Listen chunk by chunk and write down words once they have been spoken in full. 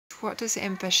what does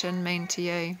ambition mean to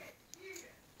you?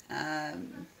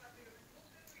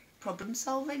 Problem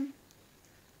solving.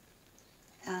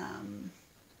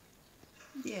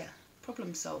 Yeah,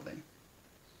 problem solving.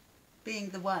 Being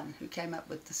the one who came up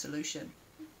with the solution,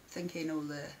 thinking all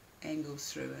the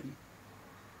angles through and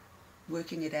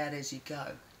working it out as you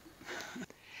go.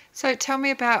 So tell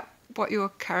me about what your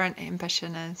current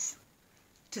ambition is.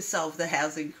 To solve the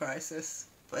housing crisis,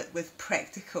 but with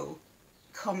practical,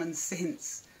 common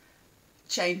sense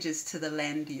changes to the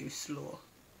land use law.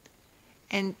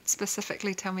 And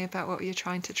specifically tell me about what you're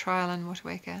trying to trial in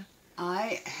Motueka.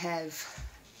 I have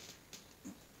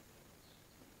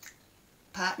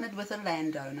partnered with a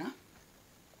landowner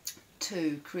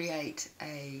to create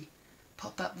a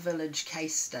pop-up village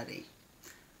case study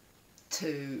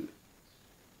to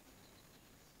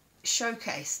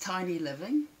showcase tiny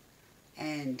living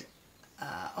and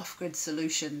off-grid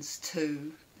solutions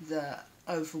to the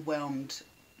overwhelmed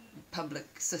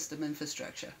public system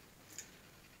infrastructure.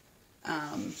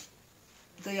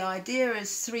 The idea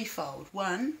is threefold.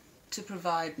 One, to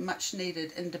provide much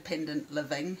needed independent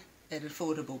living at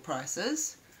affordable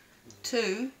prices.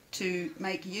 Two, to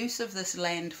make use of this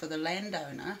land for the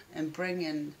landowner and bring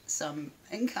in some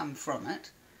income from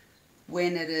it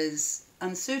when it is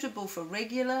unsuitable for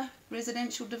regular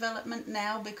residential development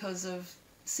now because of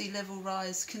sea level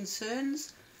rise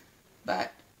concerns.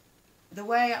 But the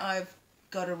way I've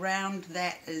got around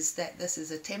that is that this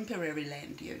is a temporary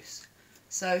land use.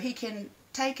 So he can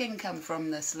take income from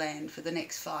this land for the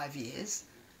next 5 years.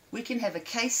 We can have a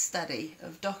case study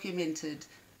of documented,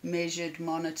 measured,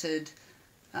 monitored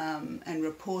and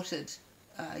reported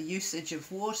usage of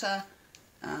water,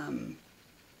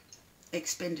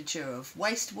 expenditure of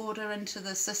wastewater into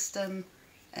the system,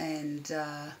 and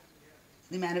the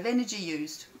amount of energy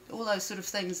used. All those sort of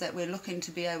things that we're looking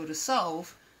to be able to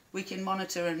solve, we can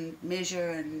monitor and measure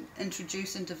and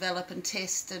introduce and develop and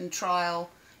test and trial.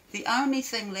 The only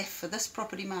thing left for this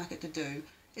property market to do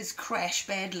is crash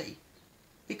badly,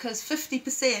 because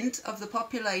 50% of the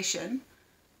population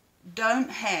don't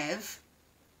have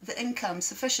the income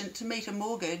sufficient to meet a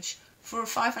mortgage for a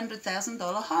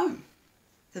 $500,000 home.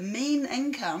 The mean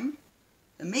income,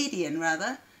 the median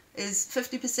rather, is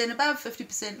 50% above,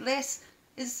 50% less,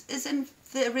 is in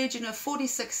the region of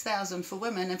 46,000 for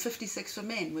women and 56 for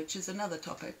men, which is another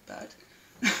topic, but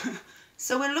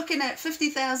so we're looking at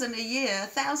 50,000 a year.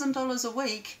 $1,000 a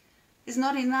week is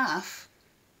not enough,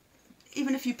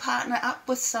 even if you partner up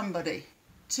with somebody,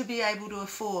 to be able to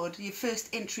afford your first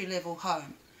entry-level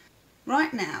home.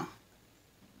 Right now,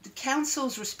 the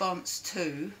council's response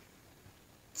to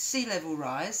sea level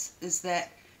rise is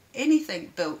that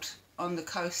anything built on the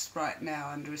coast right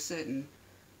now under a certain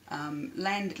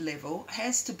land level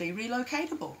has to be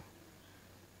relocatable.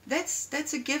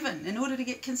 That's a given. In order to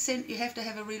get consent, you have to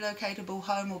have a relocatable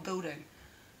home or building.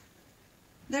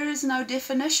 There is no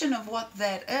definition of what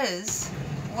that is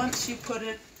once you put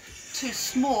it too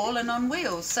small and on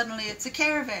wheels. Suddenly it's a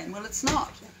caravan. Well, it's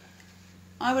not.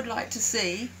 I would like to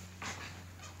see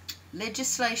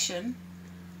legislation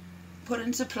put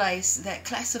into place that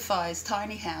classifies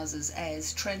tiny houses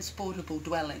as transportable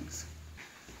dwellings.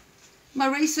 My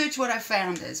research, what I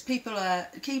found is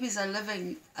Kiwis are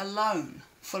living alone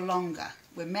for longer.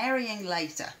 We're marrying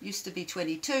later. Used to be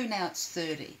 22, now it's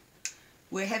 30.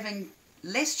 We're having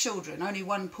less children, only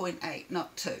 1.8,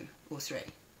 not 2 or 3.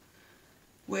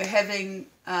 We're having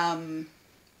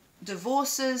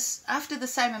divorces after the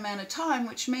same amount of time,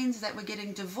 which means that we're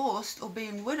getting divorced or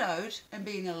being widowed and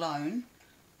being alone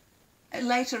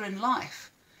later in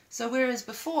life. So whereas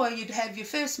before you'd have your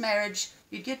first marriage,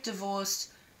 you'd get divorced,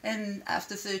 and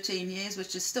after 13 years,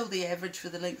 which is still the average for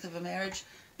the length of a marriage,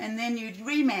 and then you'd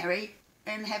remarry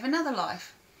and have another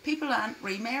life. People aren't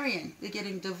remarrying. They're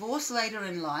getting divorced later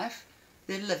in life.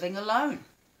 They're living alone.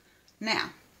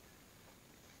 Now,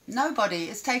 nobody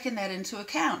has taken that into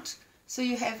account. So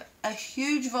you have a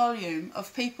huge volume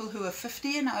of people who are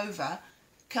 50 and over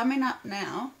coming up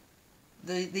now,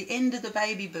 the end of the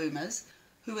baby boomers,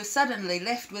 who are suddenly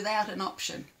left without an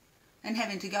option and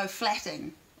having to go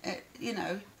flatting. You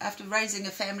know, after raising a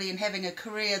family and having a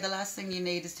career, the last thing you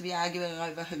need is to be arguing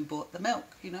over who bought the milk,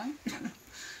 you know.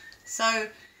 So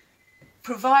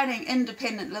providing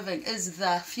independent living is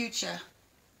the future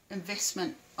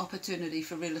investment opportunity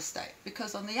for real estate,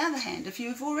 because on the other hand, if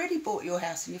you've already bought your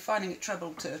house and you're finding it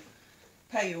trouble to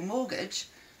pay your mortgage,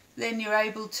 then you're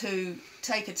able to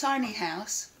take a tiny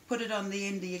house, put it on the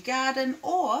end of your garden,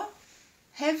 or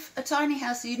have a tiny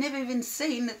house that you've never even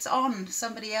seen that's on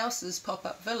somebody else's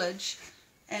pop-up village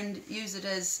and use it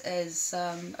as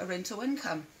a rental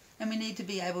income and we need to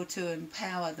be able to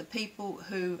empower the people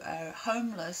who are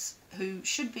homeless, who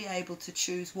should be able to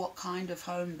choose what kind of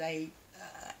home they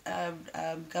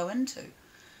go into.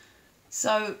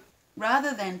 So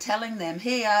rather than telling them,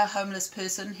 here you are, homeless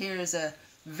person, here is a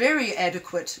very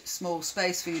adequate small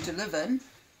space for you to live in,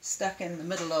 stuck in the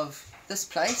middle of this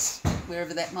place,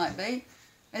 wherever that might be,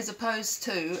 as opposed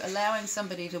to allowing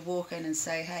somebody to walk in and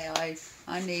say, hey,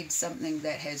 I need something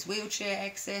that has wheelchair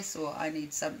access, or I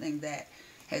need something that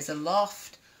has a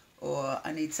loft, or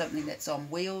I need something that's on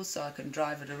wheels so I can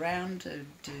drive it around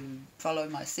to follow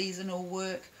my seasonal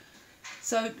work.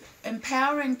 So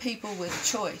empowering people with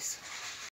choice